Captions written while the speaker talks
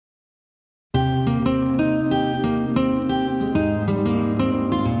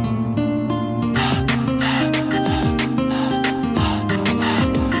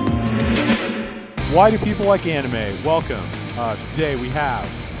Why do people like anime? Welcome. Today we have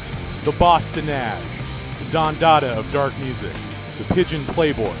the Boston Ash, the Don Dada of dark music, the Pigeon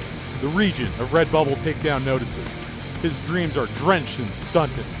Playboy, the Regent of Redbubble takedown notices. His dreams are drenched and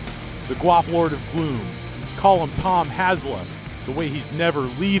stunted. The Guap Lord of Gloom. Call him Tom Haslam, the way he's never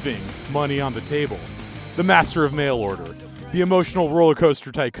leaving money on the table. The Master of Mail Order, the Emotional Roller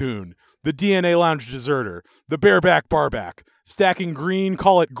Coaster Tycoon, the DNA Lounge Deserter, the Bareback Barback, stacking green,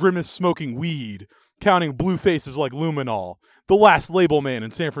 call it Grimace smoking weed, counting blue faces like luminol, the last label man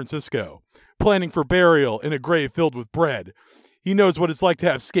in San Francisco, planning for burial in a grave filled with bread. He knows what it's like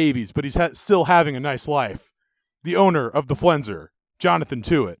to have scabies, but he's still having a nice life. The owner of the Flenser, Jonathan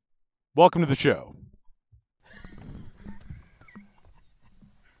Tuitt. Welcome to the show.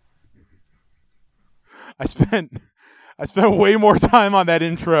 I spent way more time on that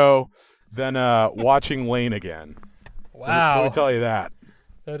intro than watching Lane again. Wow. Let me tell you that.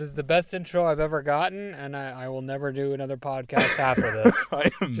 That is the best intro I've ever gotten, and I will never do another podcast after this.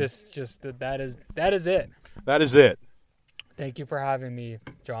 That is it. That is it. Thank you for having me,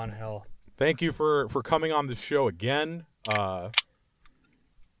 John Hill. Thank you for coming on the show again.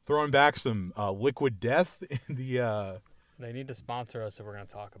 Throwing back some Liquid Death in the... They need to sponsor us if we're going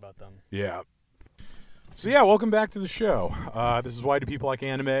to talk about them. Yeah. So yeah, welcome back to the show. This is Why Do People Like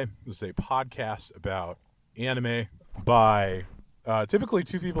Anime? This is a podcast about anime by typically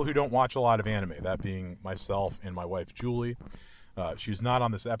two people who don't watch a lot of anime, that being myself and my wife, Julie. She's not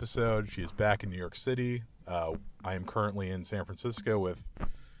on this episode. She is back in New York City. I am currently in San Francisco with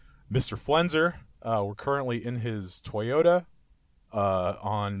Mr. Flenser. We're currently in his Toyota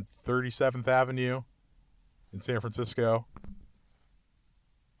on 37th Avenue in San Francisco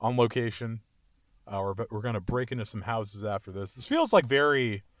on location. We're going to break into some houses after this. This feels like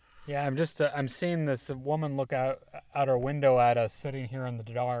very... Yeah, I'm seeing this woman look out her window at us sitting here in the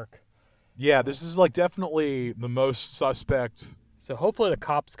dark. Yeah, this is like definitely the most suspect. So hopefully the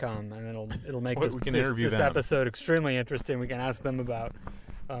cops come and it'll make this episode extremely interesting. We can ask them about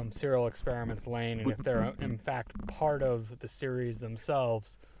Serial Experiments Lane and if they're in fact part of the series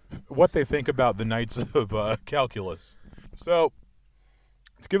themselves. What they think about the Knights of Calculus. So,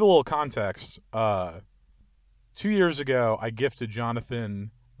 to give a little context, 2 years ago I gifted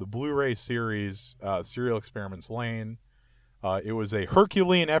Jonathan the Blu-ray series, Serial Experiments Lane. It was a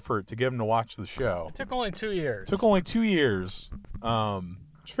Herculean effort to get him to watch the show. It took only 2 years.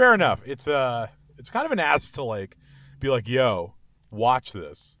 Fair enough. It's kind of an ask to be like, yo, watch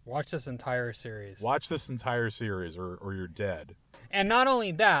this. Watch this entire series. Watch this entire series or you're dead. And not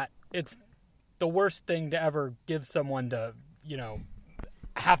only that, it's the worst thing to ever give someone to,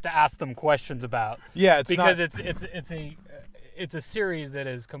 have to ask them questions about. Yeah, it's a series that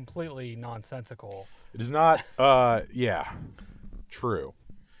is completely nonsensical. It is not, true.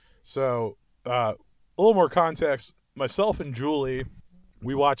 So, a little more context. Myself and Julie,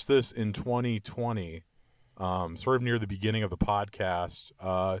 we watched this in 2020, sort of near the beginning of the podcast,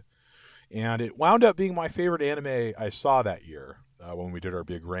 and it wound up being my favorite anime I saw that year when we did our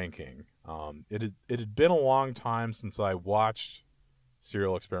big ranking. It had been a long time since I watched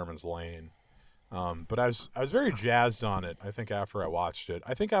Serial Experiments Lane. But I was very jazzed on it, I think, after I watched it.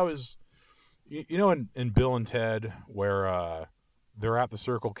 I think I was, in Bill and Ted, where they're at the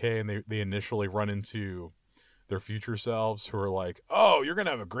Circle K and they initially run into their future selves who are like, oh, you're going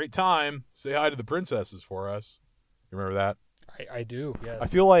to have a great time. Say hi to the princesses for us. You remember that? I do, yes. I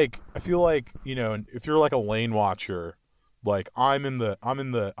feel like, if you're like a Lane watcher,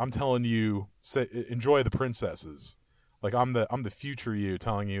 I'm telling you, enjoy the princesses. Like I'm the future you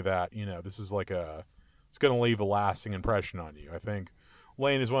telling you that, this is it's going to leave a lasting impression on you. I think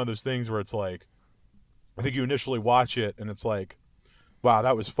Lane is one of those things where it's like, I think you initially watch it and it's like, wow,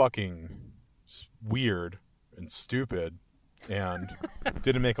 that was fucking weird and stupid and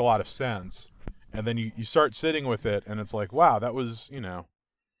didn't make a lot of sense. And then you start sitting with it and it's like, wow, that was,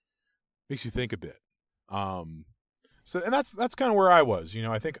 makes you think a bit. And that's kind of where I was,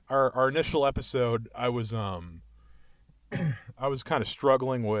 I think our initial episode, I was kind of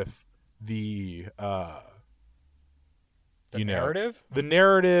struggling with the narrative? The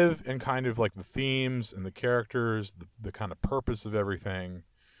narrative and kind of like the themes and the characters, the kind of purpose of everything,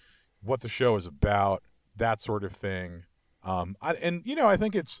 what the show is about, that sort of thing. I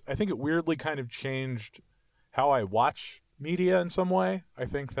think it weirdly kind of changed how I watch media in some way. I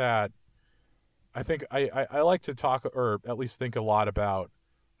think I like to talk, or at least think a lot about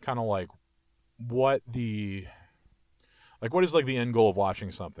kind of like what is like the end goal of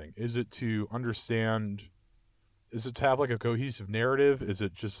watching something? Is it to understand? Is it to have like a cohesive narrative? Is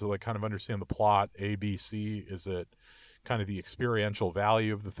it just to like kind of understand the plot, A, B, C? Is it kind of the experiential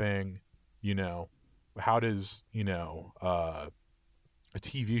value of the thing? how does, a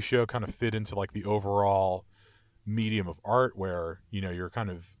TV show kind of fit into like the overall medium of art where, you're kind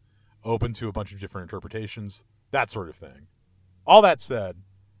of open to a bunch of different interpretations, that sort of thing. All that said,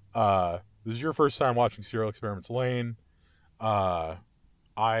 this is your first time watching Serial Experiments Lain.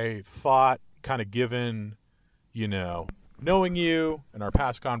 I thought, kind of given, knowing you and our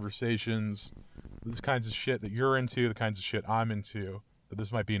past conversations, these kinds of shit that you're into, the kinds of shit I'm into, that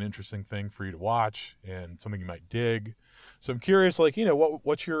this might be an interesting thing for you to watch and something you might dig. So I'm curious, like,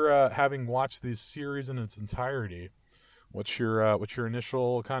 what's your having watched this series in its entirety, what's your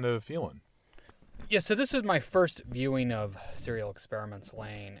initial kind of feeling? Yeah, so this was my first viewing of Serial Experiments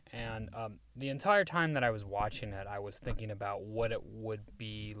Lain, and the entire time that I was watching it, I was thinking about what it would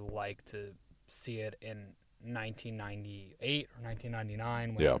be like to see it in 1998 or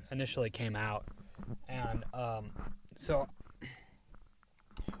 1999 when it initially came out. And so,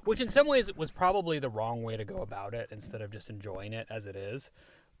 which in some ways was probably the wrong way to go about it instead of just enjoying it as it is.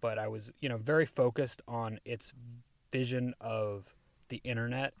 But I was, very focused on its vision of the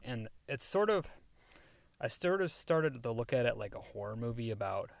internet, and it's I sort of started to look at it like a horror movie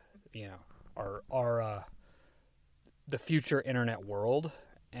about, our the future internet world,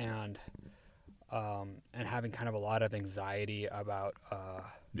 and having kind of a lot of anxiety about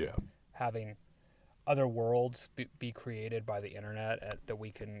having other worlds be created by the internet that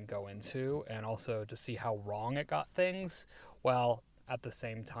we can go into, and also to see how wrong it got things, while at the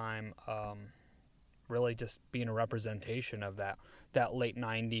same time really just being a representation of that late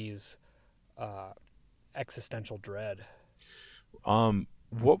 90s existential dread.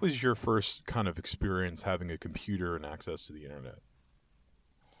 What was your first kind of experience having a computer and access to the internet?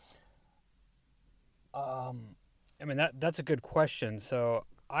 That's a good question. So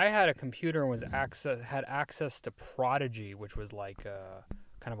I had a computer and had access to Prodigy, which was like a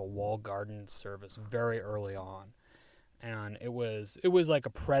kind of a walled garden service very early on, and it was like a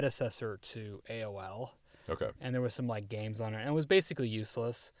predecessor to AOL. Okay. And there was some like games on it, and it was basically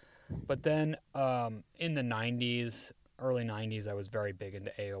useless. But then in the 90s, early 90s, I was very big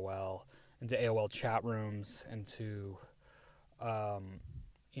into AOL chat rooms, into,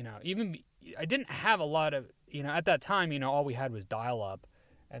 even I didn't have a lot of, at that time, all we had was dial-up.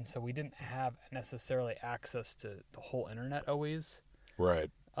 And so we didn't have necessarily access to the whole internet always. Right.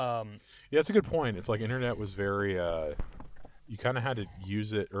 Yeah, that's a good point. It's like internet was very, you kind of had to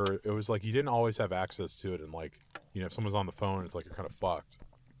use it, or it was like you didn't always have access to it. And like, if someone's on the phone, it's like you're kind of fucked.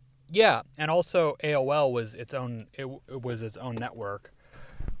 Yeah, and also AOL was its own. It was its own network,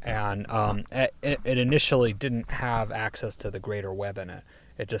 and it initially didn't have access to the greater web in it.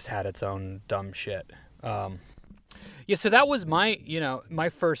 It just had its own dumb shit. So that was my my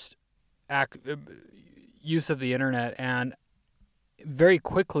first use of the internet, and very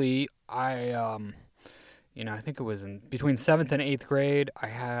quickly I think it was in between 7th and 8th grade, I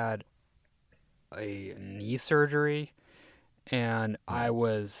had a knee surgery. And that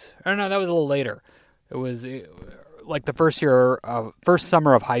was a little later. It was like the first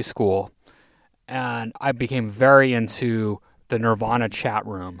summer of high school, and I became very into the Nirvana chat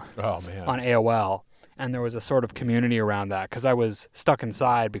room on AOL, and there was a sort of community around that because I was stuck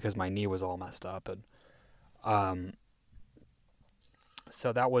inside because my knee was all messed up, and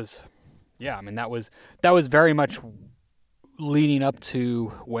so that was, that was very much leading up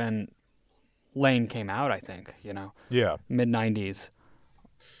to when Lain came out, I think, Yeah. Mid-90s.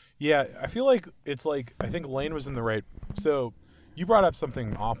 Yeah, I feel like it's like, I think Lain was in the right... So, you brought up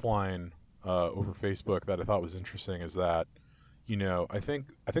something offline over Facebook that I thought was interesting, is that, I think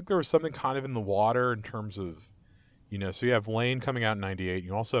there was something kind of in the water in terms of, so you have Lain coming out in 98,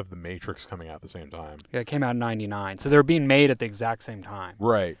 you also have The Matrix coming out at the same time. Yeah, it came out in 99, so they were being made at the exact same time.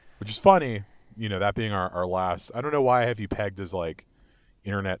 Right, which is funny, that being our last... I don't know why I have you pegged as, like,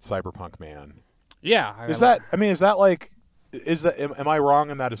 internet cyberpunk man. Yeah. Am I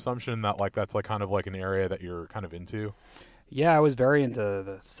wrong in that assumption that like that's like kind of like an area that you're kind of into? Yeah, I was very into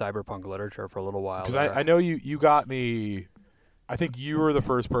the cyberpunk literature for a little while. Because I know you got me. I think you were the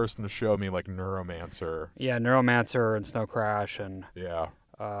first person to show me like Neuromancer. Yeah, Neuromancer and Snow Crash and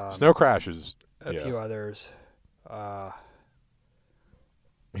Snow Crash is a few others. I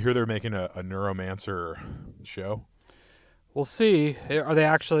hear they're making a Neuromancer show. We'll see. Are they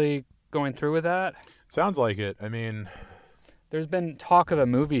actually going through with that? Sounds like it. I mean, there's been talk of a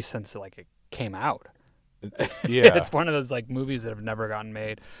movie since like it came out. Yeah, it's one of those like movies that have never gotten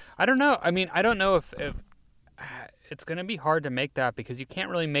made. I don't know. I mean, I don't know if it's going to be hard to make that because you can't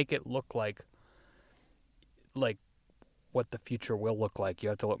really make it look like what the future will look like. You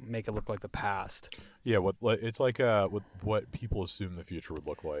have to make it look like the past. Yeah, it's like what people assume the future would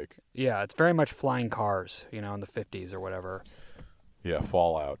look like. Yeah, it's very much flying cars, in the 50s or whatever. Yeah,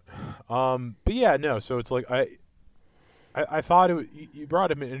 Fallout. But yeah, no. So it's like I thought you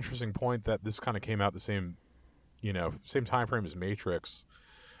brought up an interesting point that this kind of came out the same, same time frame as Matrix.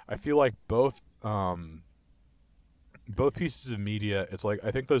 I feel like both pieces of media. It's like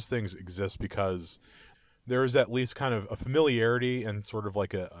I think those things exist because there is at least kind of a familiarity and sort of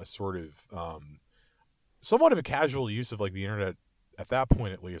like a sort of somewhat of a casual use of like the internet at that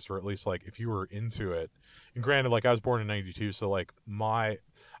point, at least, or at least like if you were into it. And granted, like I was born in '92, so like I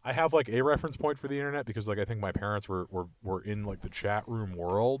have like a reference point for the internet because like I think my parents were in like the chat room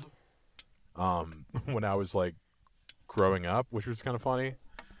world when I was like growing up, which was kind of funny.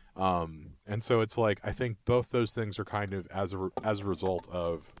 And so it's like I think both those things are kind of as a result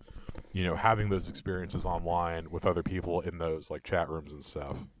of having those experiences online with other people in those like chat rooms and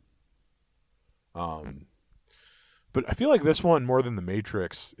stuff. But I feel like this one, more than The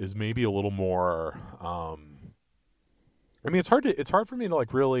Matrix, is maybe a little more. I mean, it's hard for me to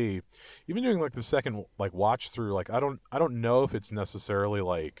like really, even doing like the second like watch through. Like I don't know if it's necessarily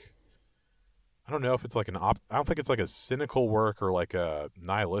like. I don't know if it's like I don't think it's like a cynical work or like a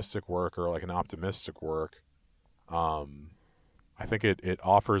nihilistic work or like an optimistic work. I think it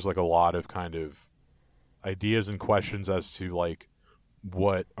offers like a lot of kind of ideas and questions as to like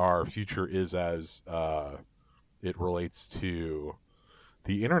what our future is as it relates to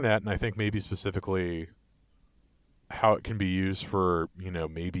the internet, and I think maybe specifically how it can be used for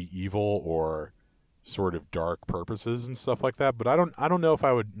maybe evil or sort of dark purposes and stuff like that. But I don't know if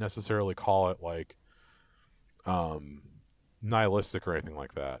I would necessarily call it like nihilistic or anything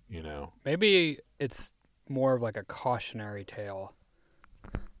like that. Maybe it's more of like a cautionary tale.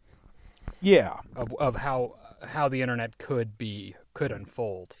 Yeah, of how the internet could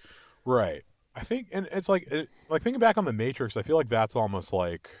unfold. Right. I think, and it's like thinking back on The Matrix, I feel like that's almost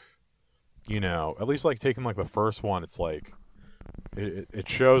like, at least like taking like the first one, it's like it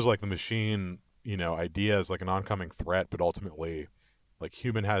shows like the machine, idea as like an oncoming threat, but ultimately like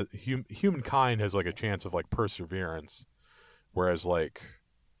humankind has like a chance of like perseverance, whereas like,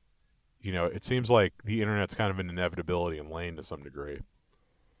 it seems like the internet's kind of an inevitability in Lane to some degree.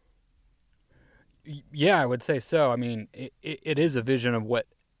 Yeah, I would say so. I mean, it is a vision of what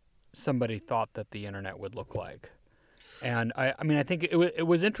somebody thought that the internet would look like. And I mean, I think it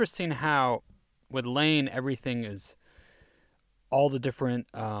was interesting how with Lane, everything is, all the different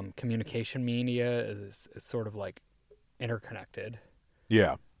communication media is sort of like interconnected.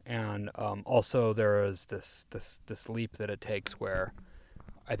 Yeah. And also there is this leap that it takes where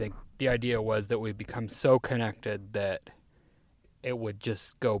I think the idea was that we become so connected that it would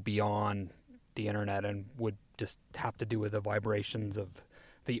just go beyond the internet and would just have to do with the vibrations of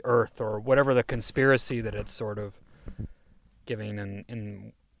the earth or whatever the conspiracy that it's sort of giving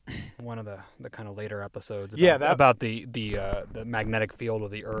in one of the kind of later episodes about the magnetic field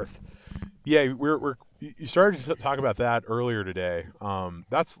of the earth. Yeah, you started to talk about that earlier today.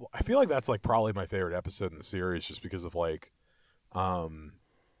 I feel like that's like probably my favorite episode in the series, just because of like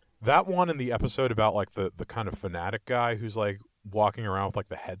that one and the episode about like the kind of fanatic guy who's like walking around with like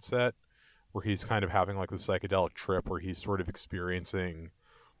the headset, where he's kind of having like the psychedelic trip where he's sort of experiencing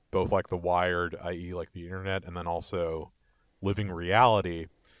both like the wired, i.e. like the internet, and then also living reality.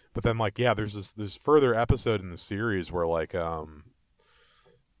 But then like, yeah, there's this further episode in the series where like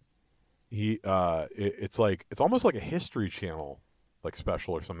it's like it's almost like a History Channel like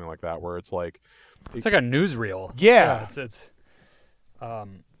special or something like that, where it's like it's like a newsreel. Yeah, it's I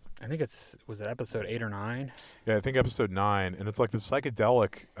think was it episode 8 or 9? Yeah, I think episode 9, and it's like the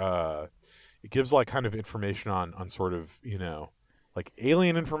psychedelic. It gives like kind of information on sort of like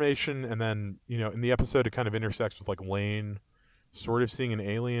alien information, and then in the episode it kind of intersects with like Lane sort of seeing an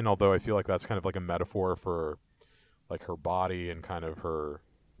alien, although I feel like that's kind of like a metaphor for like her body and kind of her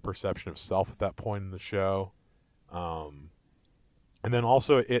perception of self at that point in the show. And then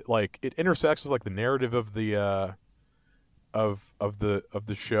also it intersects with like the narrative of the of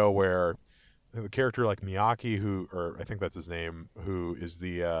the show, where the character like Miyake, or I think that's his name, who is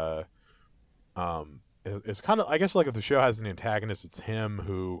the it's kind of, I guess like if the show has an antagonist, it's him,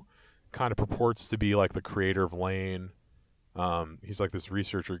 who kind of purports to be like the creator of Lane. He's like this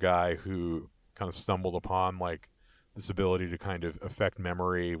researcher guy who kind of stumbled upon like this ability to kind of affect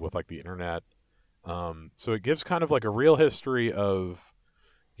memory with like the internet. So it gives kind of like a real history of,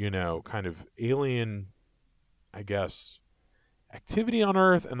 kind of alien, I guess, activity on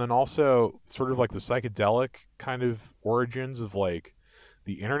Earth, and then also sort of like the psychedelic kind of origins of like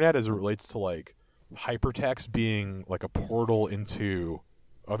the internet as it relates to like hypertext being like a portal into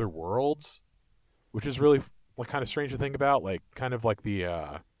other worlds, which is really like kind of strange to think about. Like kind of like the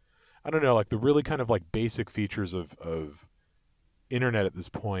I don't know, like the really kind of like basic features of internet at this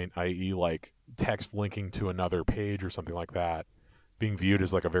point, i.e. like text linking to another page or something like that, being viewed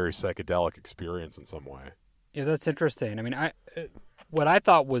as like a very psychedelic experience in some way. Yeah, that's interesting. I mean, what I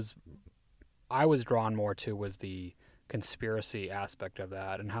thought I was drawn more to was the conspiracy aspect of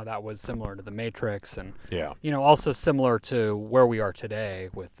that and how that was similar to the Matrix and, also similar to where we are today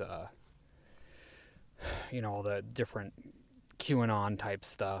with, all the different QAnon type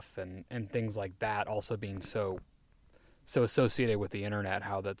stuff and things like that also being so associated with the internet,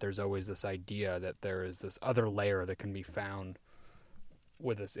 how that there's always this idea that there is this other layer that can be found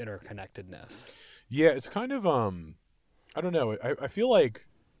with this interconnectedness. Yeah, it's kind of, I don't know. I feel like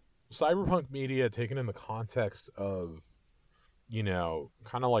cyberpunk media taken in the context of,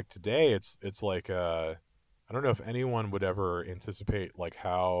 kind of like today, it's like, I don't know if anyone would ever anticipate like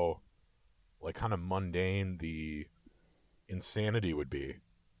how, like kind of mundane the insanity would be,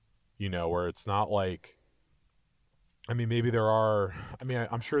 where it's not like, I mean, maybe there are. I mean,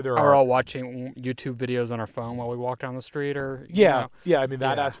 I'm sure there are. We're all watching YouTube videos on our phone while we walk down the street, or yeah. I mean,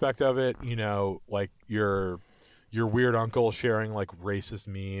 that aspect of it, like your weird uncle sharing like racist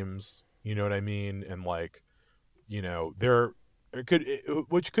memes. You know what I mean? And like,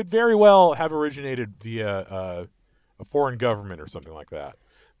 which could very well have originated via a foreign government or something like that.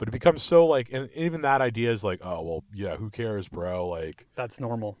 But it becomes so like, and even that idea is like, oh well, yeah, who cares, bro? Like that's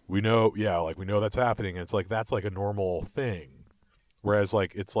normal. We know that's happening. And it's like that's like a normal thing, whereas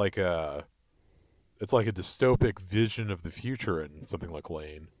like it's like a dystopic vision of the future in something like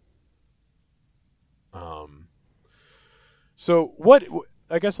Lane. So what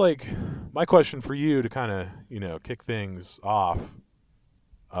I guess like my question for you to kind of kick things off,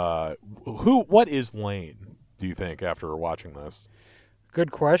 what is Lane? Do you think after watching this?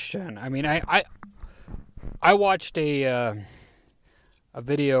 Good question. I mean, I watched a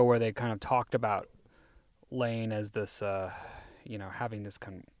video where they kind of talked about Lane as this, having this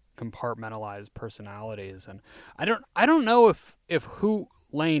compartmentalized personalities, and I don't know if who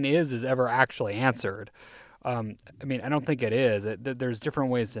Lane is ever actually answered. I mean, I don't think it is. There's different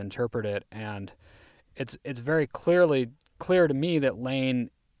ways to interpret it, and it's very clear to me that Lane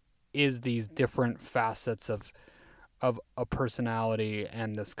is these different facets of a personality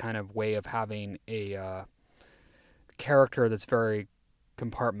and this kind of way of having a character that's very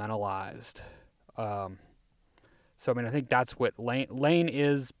compartmentalized. So I mean, I think that's what Lane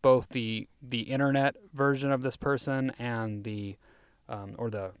is, both the internet version of this person and the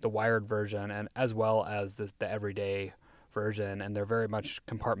wired version, and as well as the everyday version, and they're very much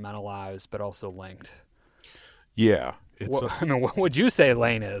compartmentalized but also linked. Yeah, what would you say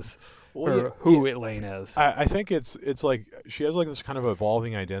Lane is? Well, Lane is. I think it's like she has like this kind of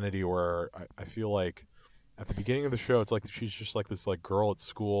evolving identity where I feel like at the beginning of the show it's like she's just like this like girl at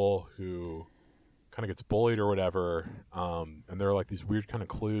school who kind of gets bullied or whatever, and there are like these weird kind of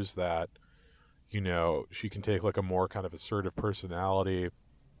clues that she can take like a more kind of assertive personality,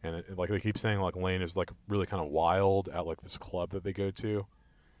 and like they keep saying like Lane is like really kind of wild at like this club that they go to.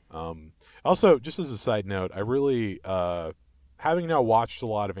 Also, just as a side note, I really having now watched a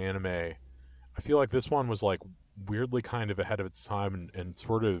lot of anime, I feel like this one was like weirdly kind of ahead of its time and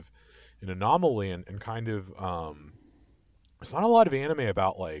sort of an anomaly and kind of there's not a lot of anime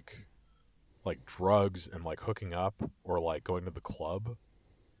about like drugs and like hooking up or like going to the club.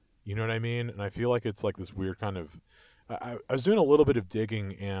 You know what I mean? And I feel like it's like this weird kind of I was doing a little bit of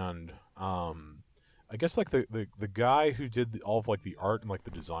digging, and I guess like the guy who did all of like the art and like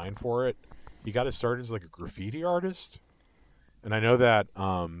the design for it, he got his start as like a graffiti artist. And I know that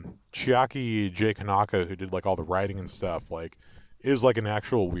Chiaki J. Kanaka, who did like all the writing and stuff, like is like an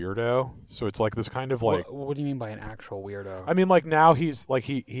actual weirdo. So it's like this kind of like what do you mean by an actual weirdo? I mean like now he's like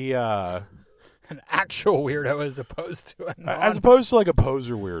he an actual weirdo as opposed to as opposed to like a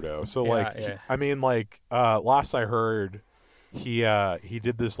poser weirdo. So I mean like last I heard he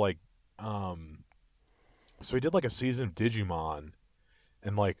did this like so he did like a season of Digimon.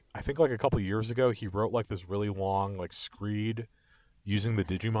 And, like, I think, like, a couple years ago, he wrote, like, this really long, like, screed using the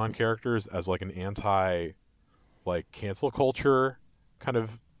Digimon characters as, like, an anti, like, cancel culture kind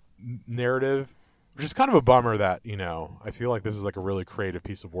of narrative, which is kind of a bummer that, I feel like this is, like, a really creative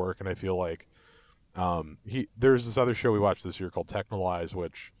piece of work, and I feel like there's this other show we watched this year called Technolize,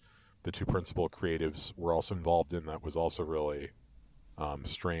 which the two principal creatives were also involved in, that was also really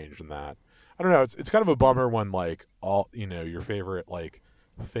strange in that. I don't know, it's kind of a bummer when, like, all, your favorite, like,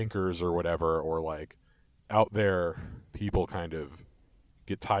 thinkers or whatever, or like out there people kind of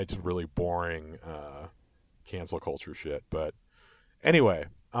get tied to really boring cancel culture shit. But anyway,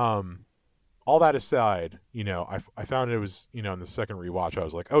 all that aside, I found it was, in the second rewatch, I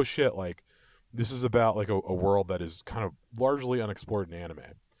was like, oh shit, like this is about like a world that is kind of largely unexplored in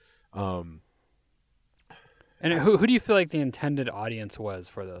anime. And who do you feel like the intended audience was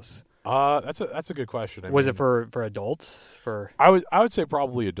for this? That's a good question. Was it for adults? I would say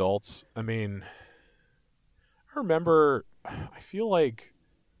probably adults. I mean, I remember, I feel like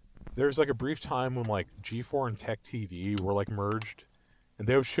there's like a brief time when like G4 and Tech TV were like merged, and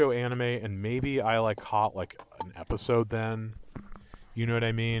they would show anime, and maybe I like caught like an episode then. You know what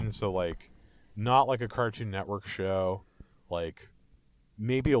I mean? So like, not like a Cartoon Network show, like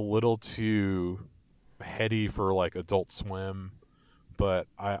maybe a little too heady for like Adult Swim, but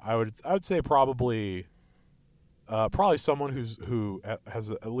I would say probably someone who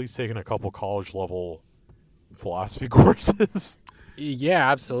has at least taken a couple college level philosophy courses.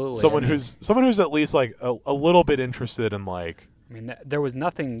 Yeah, absolutely. Someone who's at least like a little bit interested in like. I mean, there was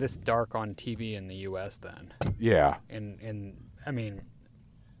nothing this dark on TV in the U.S. then. Yeah. And I mean,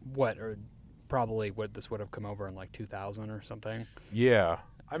 probably this would have come over in like 2000 or something. Yeah.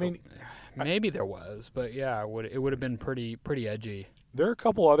 I mean, maybe there was, but yeah, it would have been pretty edgy. There are a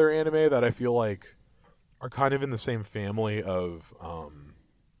couple other anime that I feel like are kind of in the same family of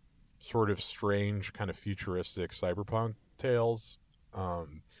sort of strange, kind of futuristic cyberpunk tales.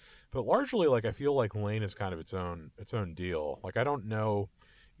 But largely, like I feel like Lane is kind of its own deal. Like I don't know,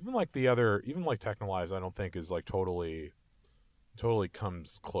 even like Technolize, I don't think is like totally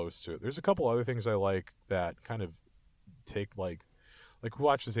comes close to it. There's a couple other things I like that kind of take like we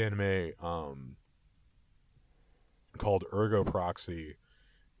watched this anime called Ergo Proxy,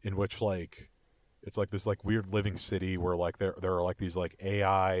 in which like it's like this like weird living city where like there are like these like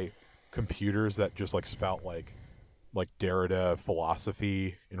AI computers that just like spout like Derrida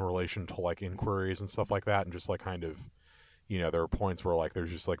philosophy in relation to like inquiries and stuff like that, and just like kind of, there are points where like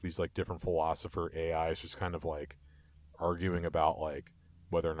there's just like these like different philosopher AIs just kind of like arguing about like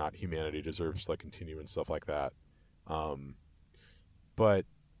whether or not humanity deserves to like continue and stuff like that. But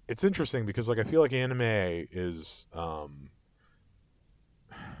it's interesting because like I feel like anime is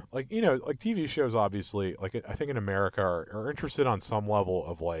like like TV shows obviously like I think in America are interested on some level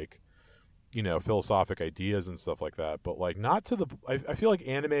of like philosophic ideas and stuff like that, but like not to the I feel like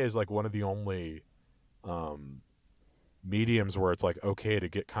anime is like one of the only mediums where it's like okay to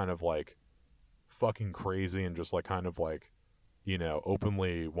get kind of like fucking crazy and just like kind of like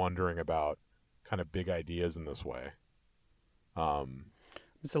openly wondering about kind of big ideas in this way.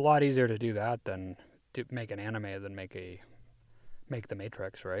 It's a lot easier to do that than to make an anime than make The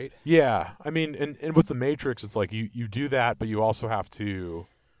Matrix, right? Yeah, I mean, and with The Matrix, it's like you do that, but you also have to,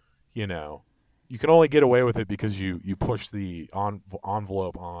 you can only get away with it because you push the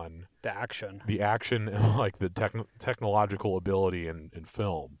envelope on the action and like the technological ability in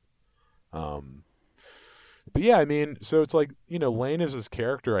film. But yeah, I mean, so it's like, Lane is this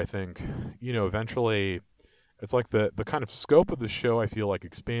character, I think, eventually it's like the kind of scope of the show, I feel like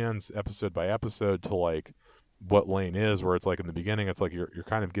expands episode by episode to like what Lane is, where it's like in the beginning, it's like you're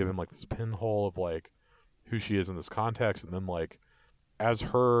kind of given like this pinhole of like who she is in this context. And then like, as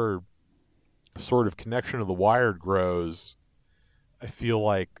her sort of connection to the Wired grows, I feel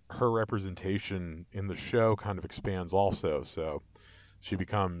like her representation in the show kind of expands also. So she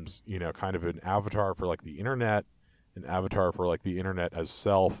becomes, kind of an avatar for like the internet, an avatar for like the internet as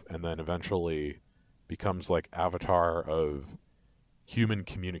self, and then eventually becomes like avatar of human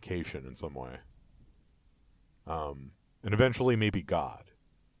communication in some way. And eventually maybe God,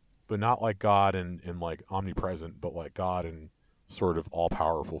 but not like God in like omnipresent, but like God in sort of all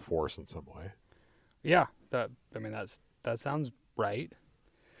powerful force in some way. Yeah. That sounds right.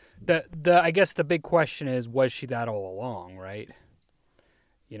 I guess the big question is, was she that all along, right?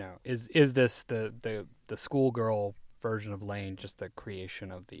 Is this the schoolgirl version of Lane just a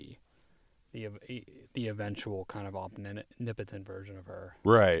creation of the eventual kind of omnipotent version of her?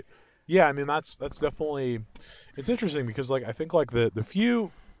 Right. Yeah, I mean that's definitely, it's interesting because like I think like the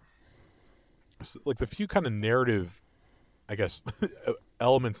few kind of narrative, I guess,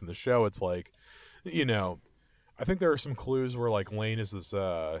 elements in the show, it's like, I think there are some clues where like Lane is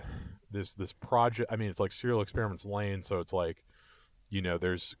this project. I mean, it's like Serial Experiments Lane, so it's like,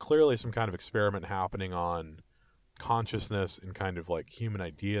 there's clearly some kind of experiment happening on consciousness and kind of like human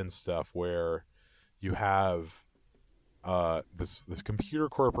idea and stuff, where you have this computer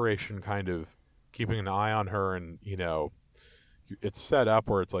corporation kind of keeping an eye on her, and it's set up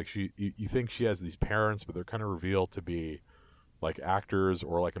where it's like you think she has these parents, but they're kind of revealed to be like actors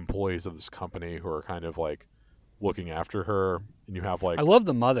or like employees of this company who are kind of like looking after her, and you have like I love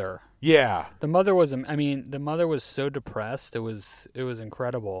the mother. Yeah, the mother was so depressed. It was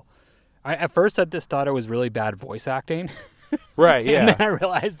incredible. At first I just thought it was really bad voice acting. Right. Yeah. And then I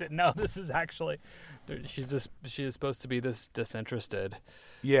realized that no, this is actually she is supposed to be this disinterested.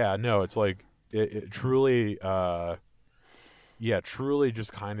 Yeah. No, it's like it truly. Truly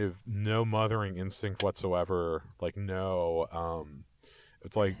just kind of no mothering instinct whatsoever. Like no.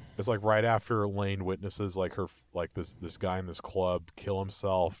 It's like right after Lane witnesses like her like this guy in this club kill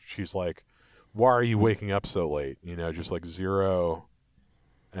himself. She's like, "Why are you waking up so late?" You know, just like zero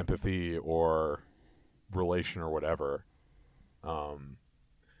empathy or relation or whatever. And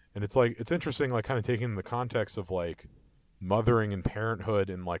it's like it's interesting, like kind of taking the context of like mothering and parenthood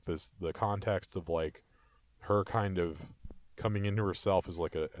and like the context of like her kind of coming into herself as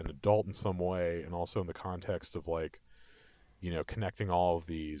like an adult in some way, and also in the context of like, you know, connecting all of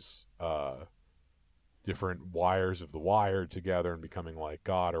these different wires of the wire together and becoming like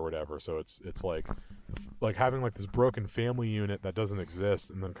God or whatever. So it's like having like this broken family unit that doesn't exist,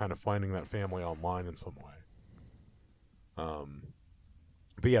 and then kind of finding that family online in some way.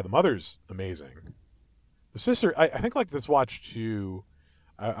 But yeah, the mother's amazing. The sister, I think like this watch too.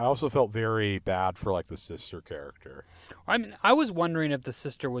 I also felt very bad for like the sister character. I mean, I was wondering if the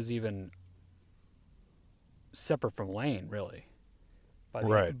sister was even separate from Lane, really,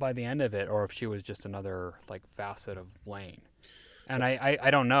 by the end of it, or if she was just another like facet of Lane. And I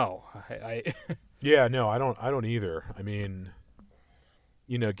don't know. Yeah, no, I don't either. I mean,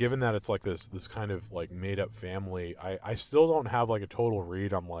 you know, given that it's like this kind of like made up family, I still don't have like a total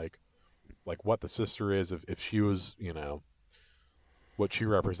read on like what the sister is, if she was, you know, what she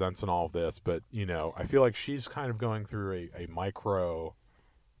represents in all of this. But, you know, I feel like she's kind of going through a micro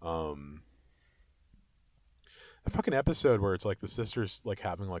a fucking episode where it's like the sister's like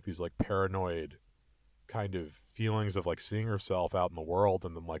having like these like paranoid kind of feelings of like seeing herself out in the world,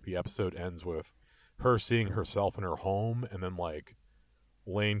 and then like the episode ends with her seeing herself in her home, and then like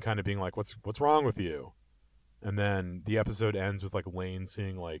Lane kind of being like, what's wrong with you? And then the episode ends with like Lane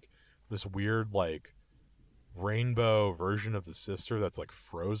seeing like this weird like rainbow version of the sister that's like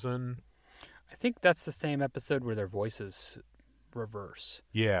frozen. I think that's the same episode where their voices reverse.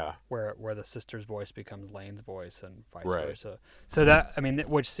 Yeah. Where the sister's voice becomes Lane's voice and vice versa. So that, I mean,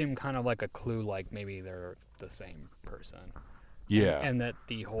 which seemed kind of like a clue, like maybe they're the same person. Yeah. And that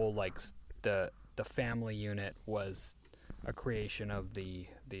the whole like the family unit was a creation of the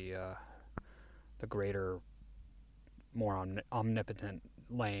greater, more omnipotent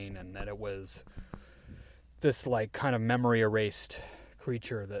Lane, and that it was this like kind of memory erased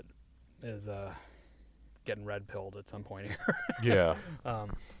creature that is getting red pilled at some point here. Yeah.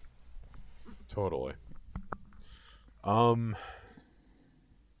 Totally.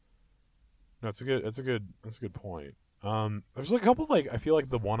 That's a good point. There's like a couple like I feel like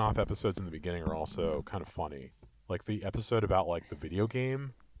the one-off episodes in the beginning are also kind of funny. Like the episode about like the video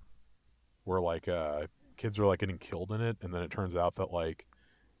game where like kids are like getting killed in it, and then it turns out that like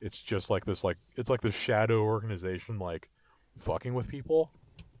it's just like this like it's like the shadow organization like fucking with people.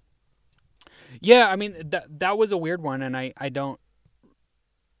 Yeah, I mean that was a weird one, and I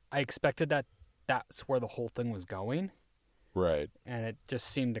expected that's where the whole thing was going. Right. And it just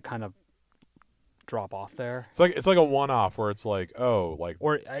seemed to kind of drop off there. It's like a one-off where it's like, oh, like,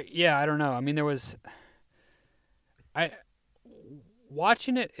 I don't know. I mean,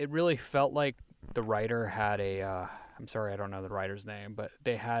 watching it really felt like the writer had a I'm sorry, I don't know the writer's name, but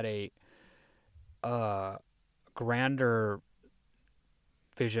they had a grander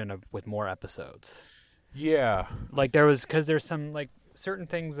vision with more episodes. Yeah. Like because there's some like certain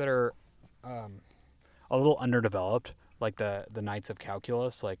things that are a little underdeveloped, like the Knights of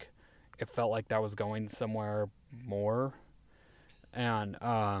Calculus. Like it felt like that was going somewhere more, and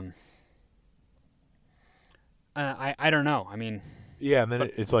I don't know. I mean, yeah, and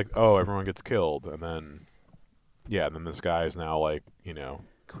then it's like, oh, everyone gets killed, and then this guy is now like, you know,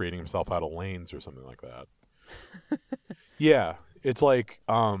 creating himself out of lanes or something like that. Yeah, it's like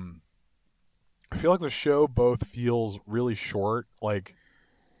I feel like the show both feels really short, like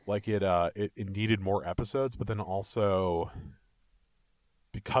it needed more episodes, but then also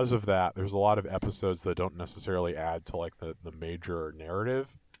because of that, there's a lot of episodes that don't necessarily add to like the major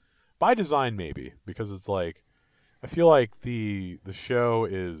narrative by design, maybe, because it's like I feel like the show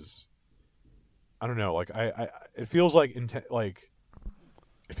is, I don't know, like it feels like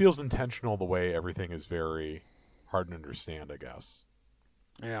it feels intentional the way everything is very hard to understand, I guess.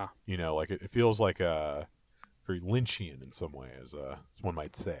 Yeah. You know, like it feels like a very Lynchian in some way, as one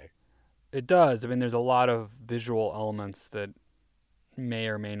might say. It does. I mean, there's a lot of visual elements that may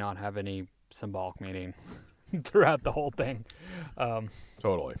or may not have any symbolic meaning. throughout the whole thing.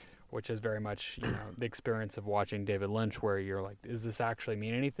 Totally. Which is very much, the experience of watching David Lynch, where you're like, does this actually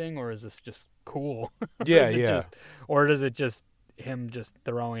mean anything, or is this just cool? Yeah. Or does it just him just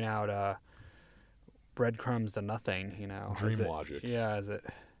throwing out breadcrumbs to nothing? Dream logic. Yeah.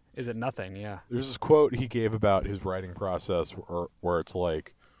 Is it nothing? Yeah. There's this quote he gave about his writing process, where it's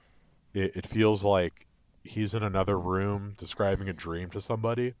like, it feels like he's in another room describing a dream to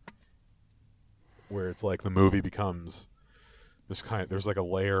somebody, where it's like the movie becomes there's like a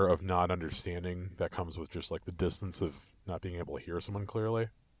layer of not understanding that comes with just like the distance of not being able to hear someone clearly,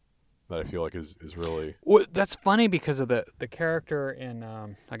 that I feel like is really... Well, that's funny because of the character in,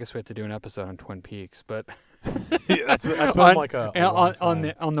 I guess we have to do an episode on Twin Peaks, but yeah, that's been like a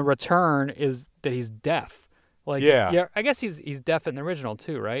on the return is that he's deaf. Like, yeah, I guess he's deaf in the original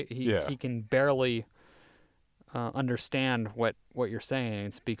too, right? He can barely understand what you're saying,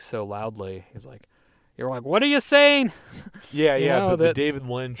 and speaks so loudly. He's like, you're like, what are you saying? Yeah, the David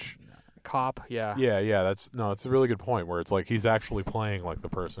Lynch cop. Yeah. It's a really good point, where it's like he's actually playing like the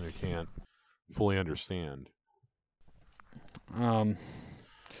person who can't fully understand.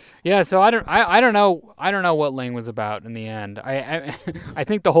 Yeah, so I don't know what Lane was about in the end. I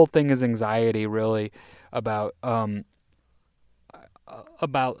think the whole thing is anxiety, really, about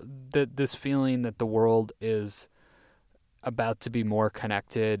this feeling that the world is about to be more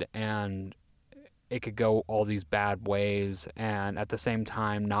connected, and it could go all these bad ways, and at the same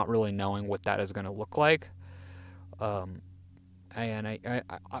time not really knowing what that is going to look like. And I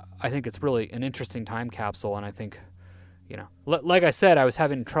think it's really an interesting time capsule, and I think, like I said, I was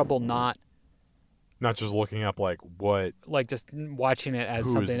having trouble not just looking up like what, like just watching it as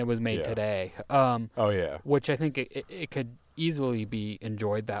something that was made today. Which I think it could easily be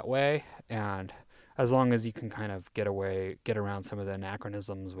enjoyed that way, and as long as you can kind of get around some of the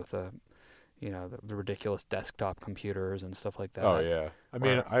anachronisms with the ridiculous desktop computers and stuff like that. Oh yeah, I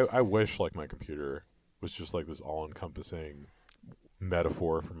mean, I wish like my computer was just like this all-encompassing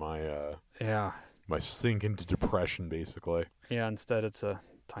metaphor for my sink into depression, basically. Yeah, instead it's a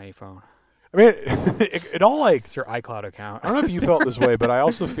tiny phone. I mean, it all like... It's your iCloud account. I don't know if you felt this way, but I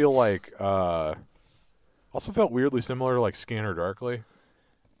also feel like... also felt weirdly similar to like Scanner Darkly.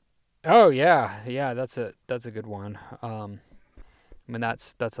 Oh yeah, that's a good one. I mean,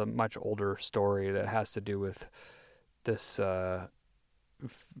 that's a much older story that has to do with this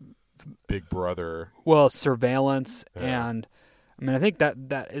Big Brother. Well, surveillance, and I mean, I think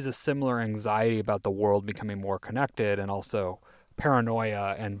that is a similar anxiety about the world becoming more connected, and also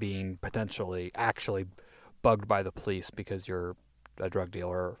paranoia and being potentially actually bugged by the police because you're a drug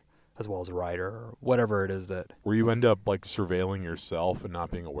dealer as well as a writer, or whatever it is that... Where you end up like surveilling yourself and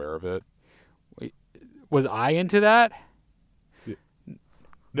not being aware of it. Was I into that?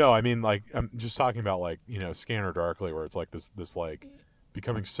 No, I mean, like, I'm just talking about, like, Scanner Darkly, where it's like this like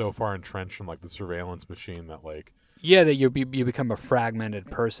becoming so far entrenched in like the surveillance machine that like... Yeah, that you become a fragmented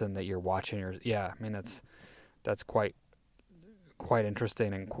person that you're watching. I mean, that's quite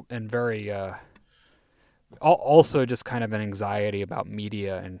interesting and very also just kind of an anxiety about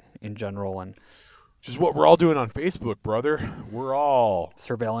media and in general, and just what we're all doing on Facebook, brother. We're all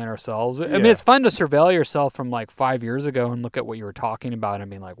surveilling ourselves. Yeah. I mean, it's fun to surveil yourself from like 5 years ago and look at what you were talking about and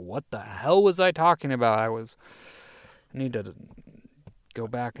being like, what the hell was I talking about? I need to go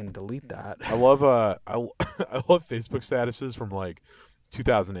back and delete that. I love I love Facebook statuses from like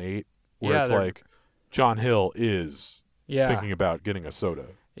 2008 where it's like John Hill is thinking about getting a soda.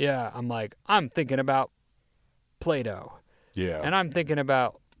 Yeah, I'm thinking about Play-Doh. Yeah. And I'm thinking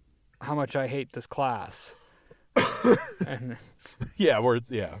about how much I hate this class. And yeah, where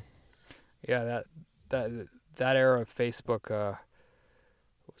it's yeah, that era of Facebook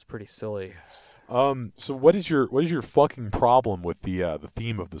was pretty silly. So what is your fucking problem with the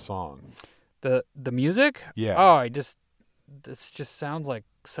theme of the song? The music? Yeah. Oh, this just sounds like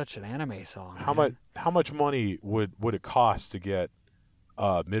such an anime song. How much money would it cost to get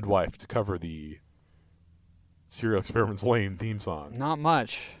Midwife to cover the Serial Experiments Lane theme song? Not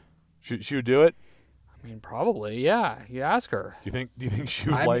much. She would do it? I mean, probably, yeah. You ask her. Do you think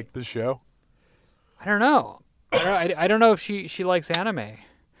she would like the show? I don't know. I don't know if she likes anime.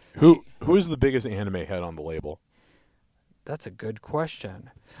 Who is the biggest anime head on the label? That's a good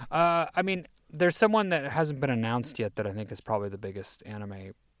question. I mean, there's someone that hasn't been announced yet that I think is probably the biggest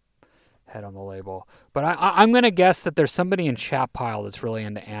anime head on the label. But I'm going to guess that there's somebody in Chat Pile that's really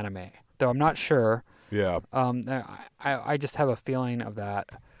into anime, though I'm not sure. Yeah. I just have a feeling of that.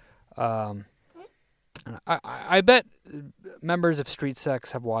 I bet members of Street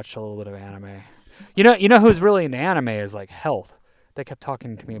Sex have watched a little bit of anime. You know who's really into anime is like Health. They kept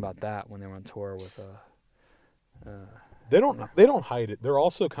talking to me about that when they were on tour with They don't hide it. They're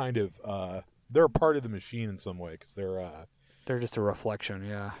also kind of they're a part of the machine in some way because they're just a reflection.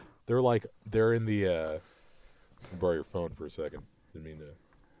 Yeah. They're in the. I'll borrow your phone for a second. Didn't mean to.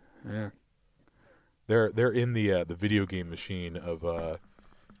 Yeah. They're in the video game machine of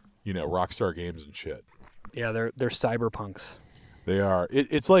Rockstar Games and shit. Yeah, they're cyberpunks. They are.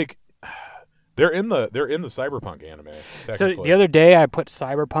 It's like they're in the cyberpunk anime. So the other day I put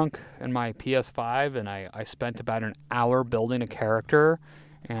cyberpunk in my PS5 and I spent about an hour building a character,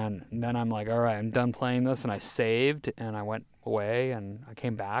 and then I'm like, all right, I'm done playing this, and I saved and I went away and I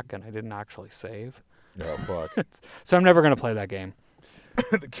came back and I didn't actually save. Oh fuck. So I'm never gonna play that game.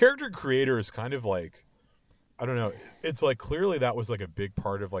 The character creator is kind of like, I don't know. It's like clearly that was like a big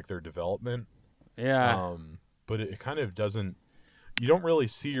part of like their development. Yeah. But it kind of doesn't. You don't really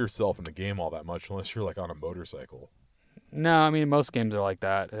see yourself in the game all that much unless you're like on a motorcycle. No, I mean most games are like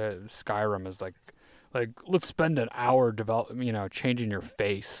that. Skyrim is like let's spend an hour changing your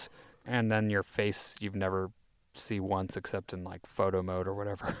face, and then your face you've never see once except in like photo mode or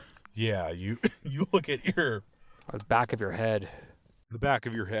whatever. Yeah, you look at or the back of your head. The back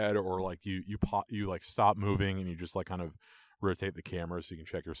of your head, or like you like stop moving and you just like kind of rotate the camera so you can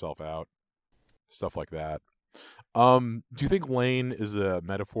check yourself out. Stuff like that. Do you think Lane is a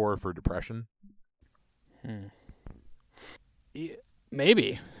metaphor for depression? Yeah,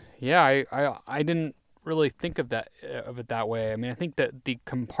 maybe. Yeah, I didn't really think of it that way. I mean, I think that the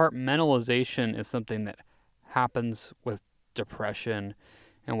compartmentalization is something that happens with depression,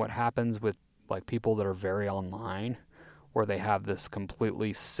 and what happens with like people that are very online, where they have this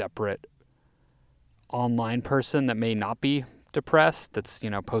completely separate online person that may not be depressed, that's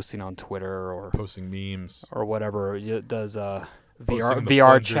posting on Twitter or posting memes or whatever. It does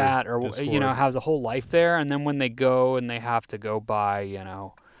VR chat or Discord. Has a whole life there, and then when they go and they have to go buy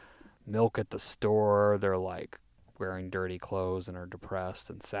milk at the store, they're like wearing dirty clothes and are depressed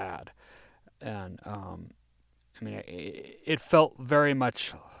and sad. And I mean, it felt very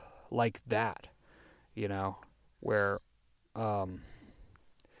much like that, where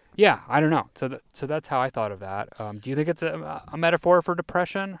yeah, I don't know. So that's how I thought of that. Do you think it's a metaphor for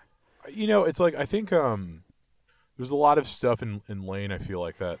depression? It's like I think there's a lot of stuff in Lane I feel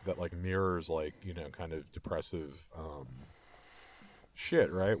like that like mirrors like kind of depressive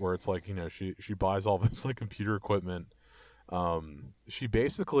shit, right? Where it's like she buys all this like computer equipment. She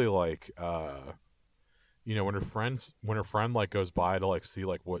basically like when her friend like goes by to like see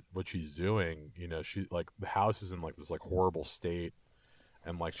like what she's doing, she like the house is in like this like horrible state,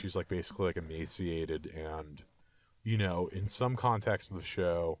 and like she's like basically like emaciated, and in some context of the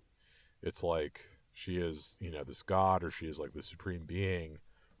show it's like she is this god, or she is like the supreme being,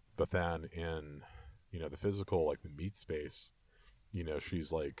 but then in the physical, like the meat space,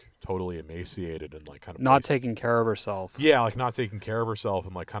 she's like totally emaciated and like kind of not taking care of herself. Yeah, like not taking care of herself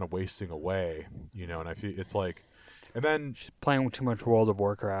and like kind of wasting away, and I feel it's like, and then she's playing too much World of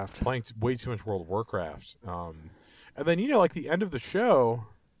Warcraft. Way too much World of Warcraft. And then like the end of the show,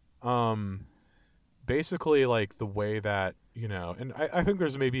 basically like the way that and I think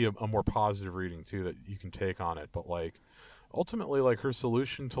there's maybe a more positive reading too that you can take on it, but like ultimately like her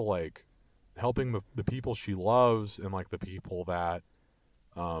solution to like helping the people she loves and like the people that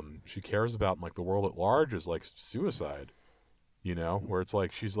she cares about in like the world at large is like suicide, where it's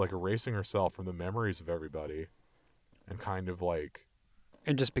like she's like erasing herself from the memories of everybody and kind of like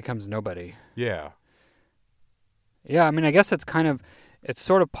it just becomes nobody. Yeah, I mean, I guess it's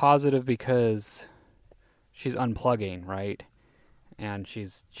sort of positive because she's unplugging, right? And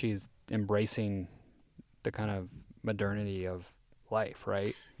she's embracing the kind of modernity of life,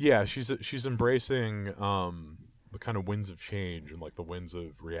 right? Yeah, she's embracing the kind of winds of change and like the winds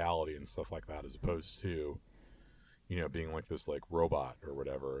of reality and stuff like that, as opposed to being like this like robot or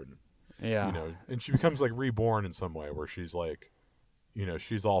whatever. And yeah, and she becomes like reborn in some way, where she's like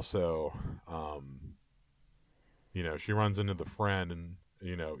she's also she runs into the friend, and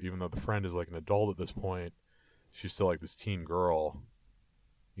even though the friend is like an adult at this point, she's still like this teen girl.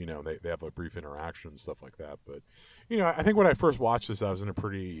 They have a brief interaction and stuff like that. But, I think when I first watched this, I was in a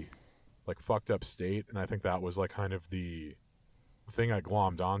pretty, like, fucked up state. And I think that was, like, kind of the thing I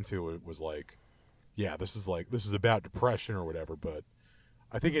glommed onto. It was like, yeah, this is about depression or whatever. But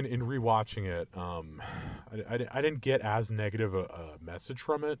I think in rewatching it, I didn't get as negative a message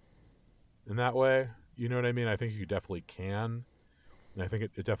from it in that way. You know what I mean? I think you definitely can. And I think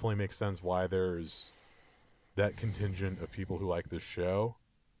it definitely makes sense why there's that contingent of people who like this show.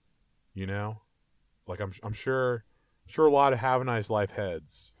 Like I'm sure a lot of Have a Nice Life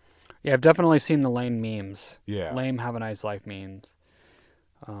heads. Yeah, I've definitely seen the Lane memes. Yeah, lame Have a Nice Life memes.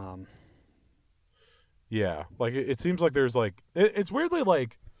 Yeah, like it seems like there's like it's weirdly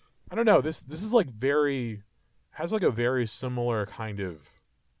like I don't know. This is like has like a very similar kind of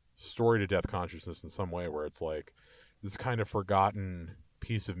story to Death Consciousness in some way, where it's like this kind of forgotten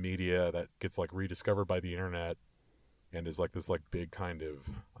piece of media that gets like rediscovered by the internet and is like this like big kind of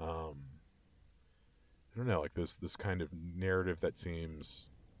I don't know, like this kind of narrative that seems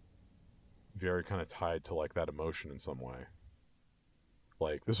very kind of tied to like that emotion in some way.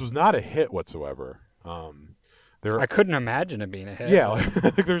 Like this was not a hit whatsoever. I couldn't imagine it being a hit. Yeah, like,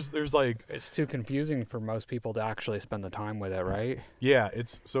 there's like it's too confusing for most people to actually spend the time with it, right? Yeah,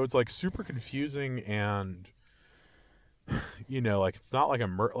 it's like super confusing, and you know, like it's not like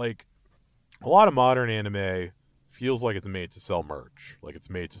like a lot of modern anime feels like it's made to sell merch, like it's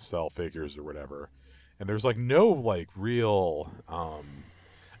made to sell figures or whatever, and there's like no like real. I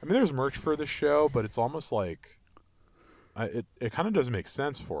mean, there's merch for the show, but it's almost like. It kind of doesn't make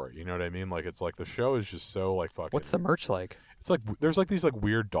sense for it, you know what I mean? Like it's like the show is just so like fucking. What's the merch like? It's like there's like these like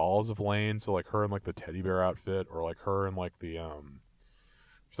weird dolls of Lane, so like her in like the teddy bear outfit, or like her in like the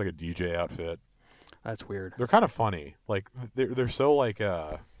there's like a DJ outfit. That's weird. They're kind of funny. Like they're so like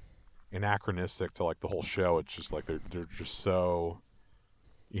anachronistic to like the whole show. It's just like they're just so,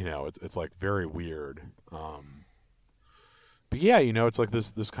 you know, it's like very weird. But yeah, you know, it's like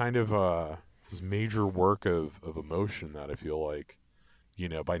this kind of this major work of emotion that I feel like, you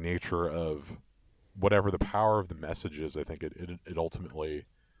know, by nature of whatever the power of the message is, I think it ultimately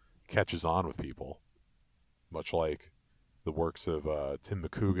catches on with people, much like the works of Tim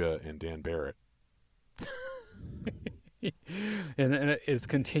McCouga and Dan Barrett. and it's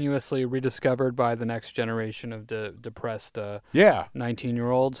continuously rediscovered by the next generation of depressed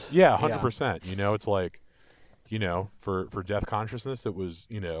 19-year-olds. Yeah, 100%. You know, it's like, you know, for Death Consciousness, it was,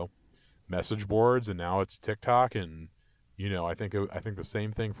 you know, message boards, and now it's TikTok, and you know, I think the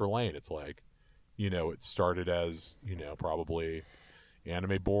same thing for Lane. It's like, you know, it started as, you know, probably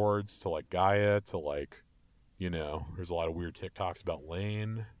anime boards to like Gaia to like, you know, there's a lot of weird TikToks about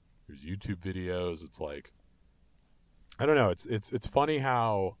Lane. There's YouTube videos. It's like, I don't know. It's funny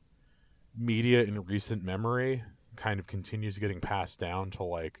how media in recent memory kind of continues getting passed down to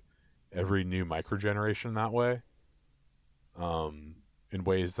like every new micro generation that way. In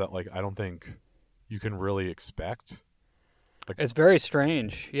ways that, like, I don't think you can really expect. Like, it's very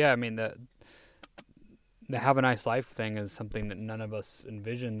strange. Yeah, I mean, the Have a Nice Life thing is something that none of us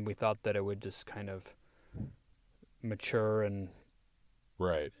envisioned. We thought that it would just kind of mature and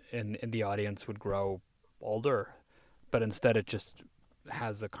right, and the audience would grow older. But instead it just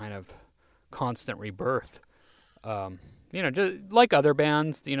has a kind of constant rebirth. You know, just like other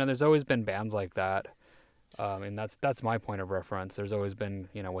bands, you know, there's always been bands like that. And that's my point of reference. There's always been,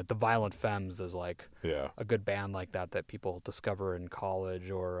 you know, with the Violent Femmes as like a good band like that people discover in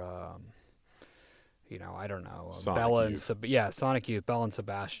college, or you know, I don't know, Sonic Youth, Belle and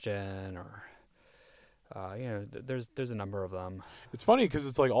Sebastian, or you know, there's a number of them. It's funny because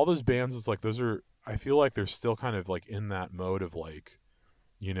it's like all those bands. It's like those are. I feel like they're still kind of like in that mode of like,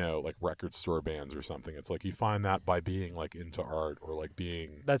 you know, like record store bands or something. It's like you find that by being like into art or like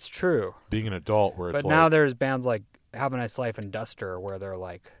being. That's true. Being an adult, where it's but now there's bands like Have a Nice Life and Duster, where they're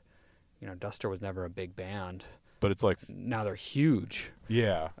like, you know, Duster was never a big band, but it's like now they're huge.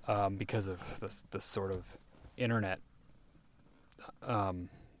 Yeah. Because of this sort of internet,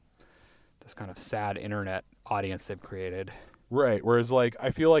 this kind of sad internet audience they've created. Right. Whereas like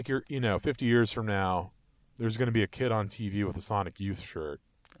I feel like you're, you know, 50 years from now, there's going to be a kid on TV with a Sonic Youth shirt.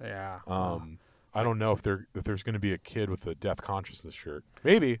 Yeah. I don't know if there's going to be a kid with a Death Consciousness shirt.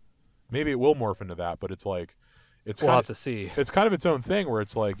 Maybe it will morph into that, but it's like we'll have to see. It's kind of its own thing where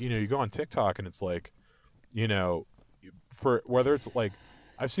it's like, you know, you go on TikTok and it's like, you know, for whether it's like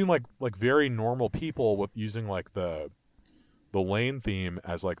I've seen like very normal people with using like the Lane theme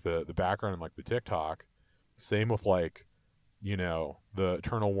as like the background in like the TikTok. Same with like, you know, the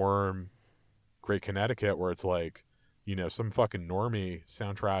Eternal Worm, Great Connecticut, where it's like, you know, some fucking normie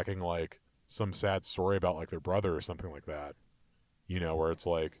soundtracking like some sad story about like their brother or something like that. You know, where it's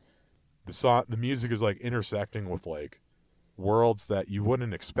like the music is like intersecting with like worlds that you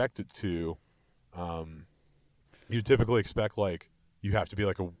wouldn't expect it to. You typically expect like you have to be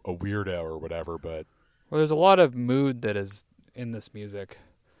like a weirdo or whatever, but there's a lot of mood that is in this music.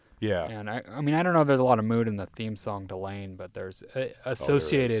 Yeah. And I mean, I don't know if there's a lot of mood in the theme song to Lane, but there's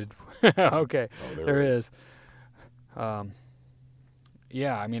associated. Oh, there is. Okay. Oh, there is.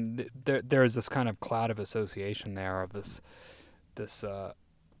 Yeah, I mean, there's this kind of cloud of association there of this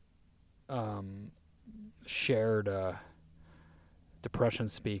shared depression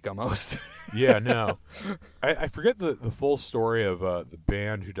speak almost. Yeah, no. I forget the full story of the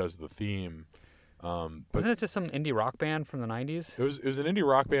band who does the theme. Wasn't it just some indie rock band from the 90s? It was an indie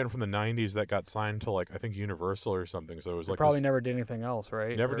rock band from the 90s that got signed to, like, I think Universal or something. So it was probably never did anything else,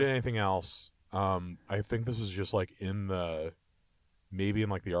 right? Never did anything else. I think this was just like maybe in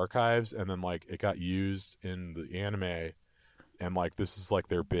like the archives, and then like it got used in the anime, and like this is like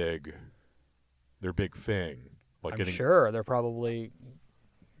their big thing. Like I'm sure they're probably,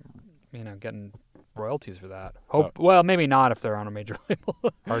 getting royalties for that. Well, maybe not if they're on a major label.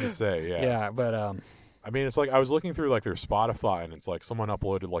 Hard to say, yeah. Yeah, but I mean, it's like I was looking through like their Spotify, and it's like someone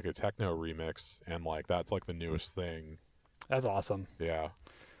uploaded like a techno remix, and like that's like the newest thing. That's awesome. Yeah,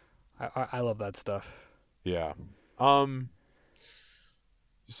 I love that stuff. Yeah.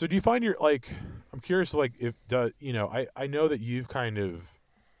 So do you find I'm curious, like, I know that you've kind of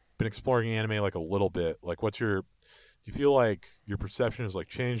been exploring anime like a little bit. Like, do you feel like your perception has like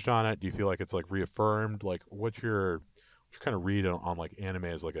changed on it? Do you feel like it's like reaffirmed? Like, what's your kind of read on like anime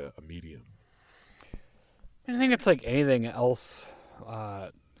as like a medium? I think it's like anything else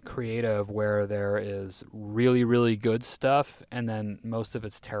creative where there is really, really good stuff and then most of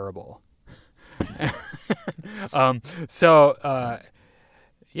it's terrible.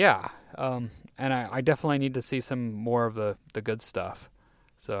 Yeah. And I definitely need to see some more of the good stuff.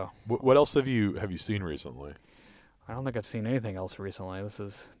 So what else have you seen recently? I don't think I've seen anything else recently. This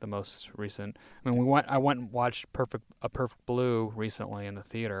is the most recent. I mean, I went and watched Perfect Blue recently in the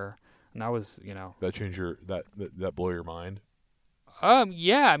theater, and that was, that changed that blew your mind?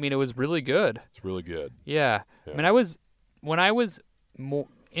 Yeah. I mean, it was really good. It's really good. Yeah. I mean, when I was more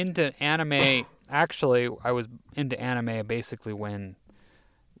into anime. Actually, I was into anime basically when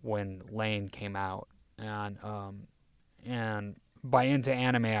Lane came out, and by into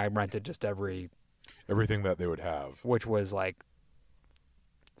anime, I rented just everything that they would have, which was like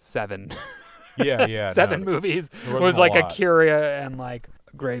 7. Yeah, 7 movies. It was like Akira and like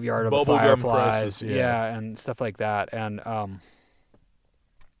Graveyard of the Fireflies, yeah, and stuff like that, and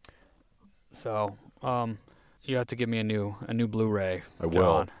so you have to give me a new Blu-ray. I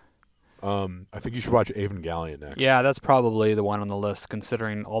will. I think you should watch Evangelion next. Yeah, that's probably the one on the list,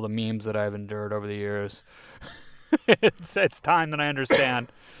 considering all the memes that I've endured over the years. It's time that I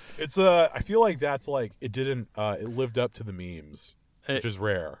understand. I feel like that's like it lived up to the memes, which is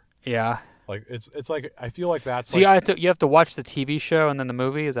rare. Yeah. Like it's like I feel like that's. So you have to watch the TV show and then the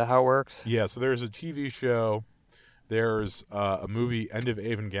movie. Is that how it works? Yeah. So there's a TV show, there's a movie, End of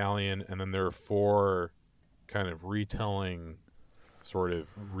Evangelion, and then there are 4 kind of retelling, sort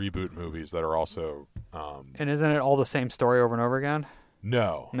of reboot movies that are also. And isn't it all the same story over and over again?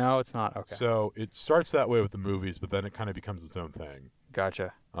 No. No, it's not. Okay. So it starts that way with the movies, but then it kind of becomes its own thing.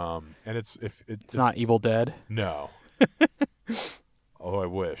 Gotcha. And it's not Evil Dead. No. Although I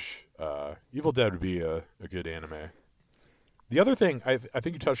wish Evil Dead would be a good anime. The other thing I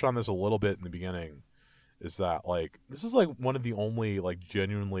think you touched on this a little bit in the beginning is that like this is like one of the only like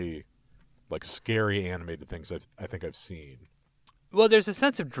genuinely like scary animated things I think I've seen. Well, there's a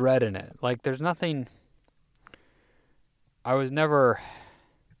sense of dread in it. Like there's nothing. I was never.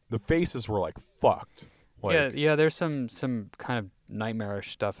 The faces were like fucked. Like, yeah. There's some kind of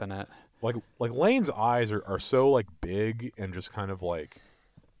nightmarish stuff in it. Like Lane's eyes are so like big and just kind of like,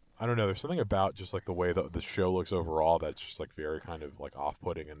 I don't know. There's something about just like the way the show looks overall that's just like very kind of like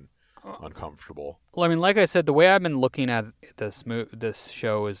off-putting and uncomfortable. Well, I mean, like I said, the way I've been looking at this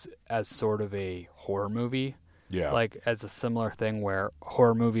show is as sort of a horror movie. Yeah. Like as a similar thing where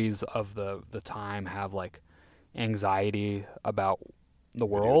horror movies of the time have like anxiety about the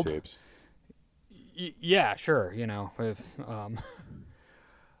world. Videotapes. Yeah, sure. And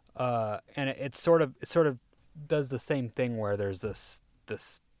it sort of does the same thing where there's this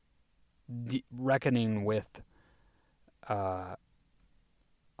reckoning with the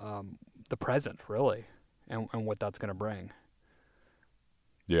present, really, and what that's going to bring.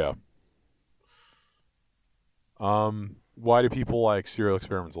 Yeah. Why do people like Serial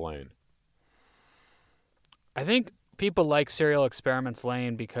Experiments Lain? I think people like Serial Experiments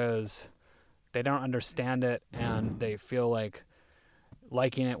Lain because they don't understand it and they feel like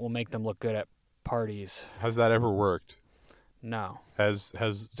liking it will make them look good at parties. Has that ever worked? No. Has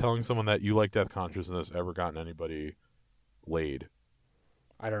telling someone that you like Death Consciousness ever gotten anybody laid?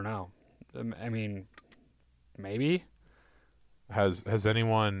 I don't know. I mean, maybe. Has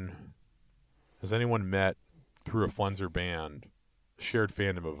anyone met through a Flenser band, shared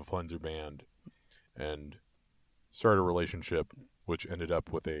fandom of a Flenser band, and started a relationship which ended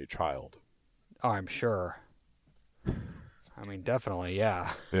up with a child? Oh, I'm sure. I mean, definitely,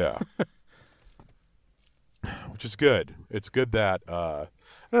 yeah. Yeah. Which is good. It's good that I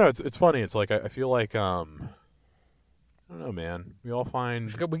don't know. It's funny. It's like I feel like I I don't know, man. We all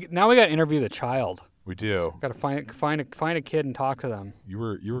find... Now we got to interview the child. We do. Got to find a kid and talk to them. You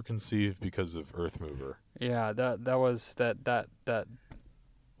were conceived because of Earthmover. Yeah, that was that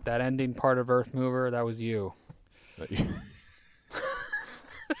ending part of Earthmover. That was you.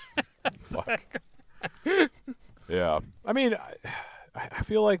 Fuck. Yeah. I mean, I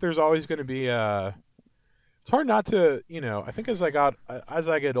feel like there's always going to be it's hard not to, I think as I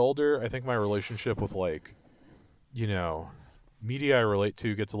get older, I think my relationship with like, media I relate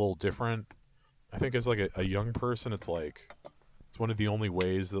to gets a little different. I think as like a young person, it's like, it's one of the only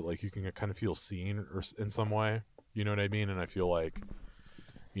ways that like you can kind of feel seen or in some way, you know what I mean? And I feel like,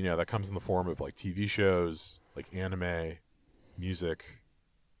 that comes in the form of like TV shows, like anime, music.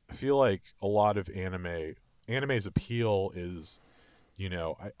 I feel like a lot of anime's appeal is,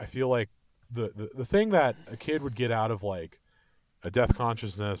 I feel like the thing that a kid would get out of like a Death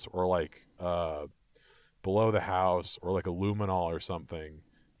Consciousness or like Below the House or like a Luminol or something,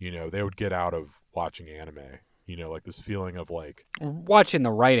 they would get out of watching anime. Like this feeling of like watching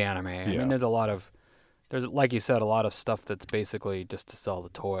the right anime. I mean, there's like you said, a lot of stuff that's basically just to sell the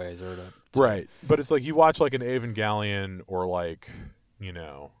toys or to right. But it's like you watch like an Evangelion or like, I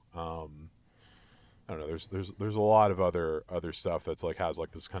don't know. There's a lot of other stuff that's like has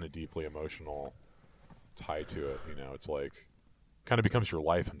like this kind of deeply emotional tie to it. It's like kind of becomes your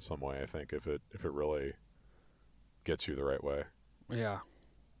life in some way. I think if it really gets you the right way. Yeah.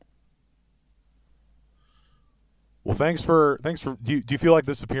 Well, thanks for. Do you feel like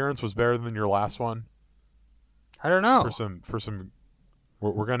this appearance was better than your last one? I don't know. For some,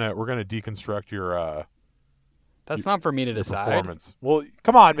 we're gonna deconstruct your. That's not for me to decide. Performance. Well,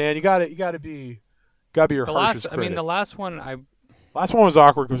 come on, man. You gotta be your harshest critic. I mean, the last one was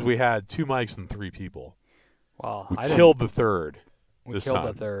awkward because we had 2 mics and 3 people. Well, we killed the third. We killed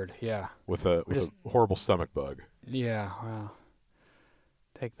the third. Yeah. With a horrible stomach bug. Yeah. Well,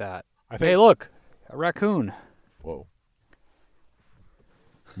 take that. Hey, look, a raccoon. Whoa.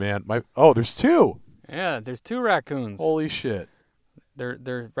 Man, there's 2. Yeah, there's 2 raccoons. Holy shit.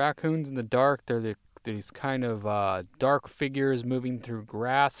 They're raccoons in the dark. They're these kind of dark figures moving through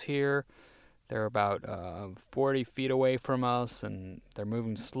grass here. They're about 40 feet away from us, and they're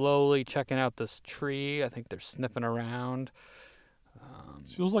moving slowly, checking out this tree. I think they're sniffing around.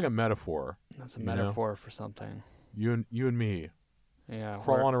 This feels like a metaphor. That's a metaphor for something. You and me. Yeah.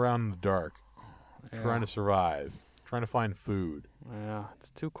 Crawling around in the dark. Yeah. Trying to survive. Trying to find food. Yeah. It's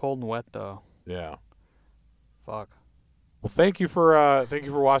too cold and wet, though. Yeah. Fuck. Well, thank you for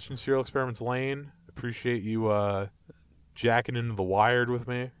watching Serial Experiments Lane. Appreciate you jacking into the Wired with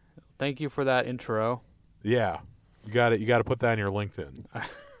me. Thank you for that intro. Yeah. You got to put that in your LinkedIn.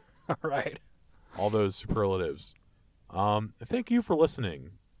 All right. All those superlatives. Thank you for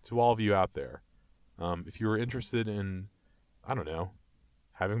listening to all of you out there. If you were interested in, I don't know,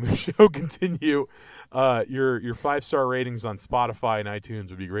 having the show continue, your 5-star ratings on Spotify and iTunes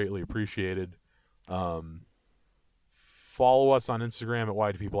would be greatly appreciated. Follow us on Instagram at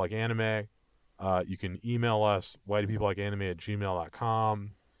Why Do People Like Anime. You can email us,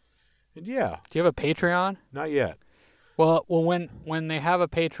 whydopeoplelikeanime@gmail.com. And yeah. Do you have a Patreon? Not yet. Well, when they have a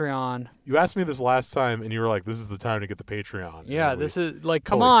Patreon... You asked me this last time, and you were like, this is the time to get the Patreon. Yeah, this is like,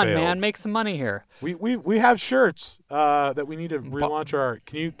 come on, man, make some money here. We have shirts that we need to relaunch our...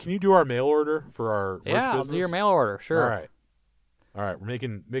 Can you do our mail order for our merch business? I'll do your mail order, sure. All right, we're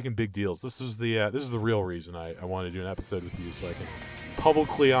making big deals. This is the real reason I want to do an episode with you, so I can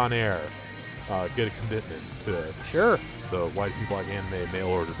publicly on air get a commitment to the Why Do People Like Anime mail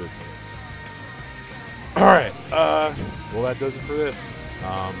order business. All right, well that does it for this.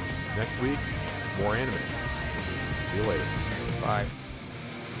 Next week, more anime. See you later. Bye.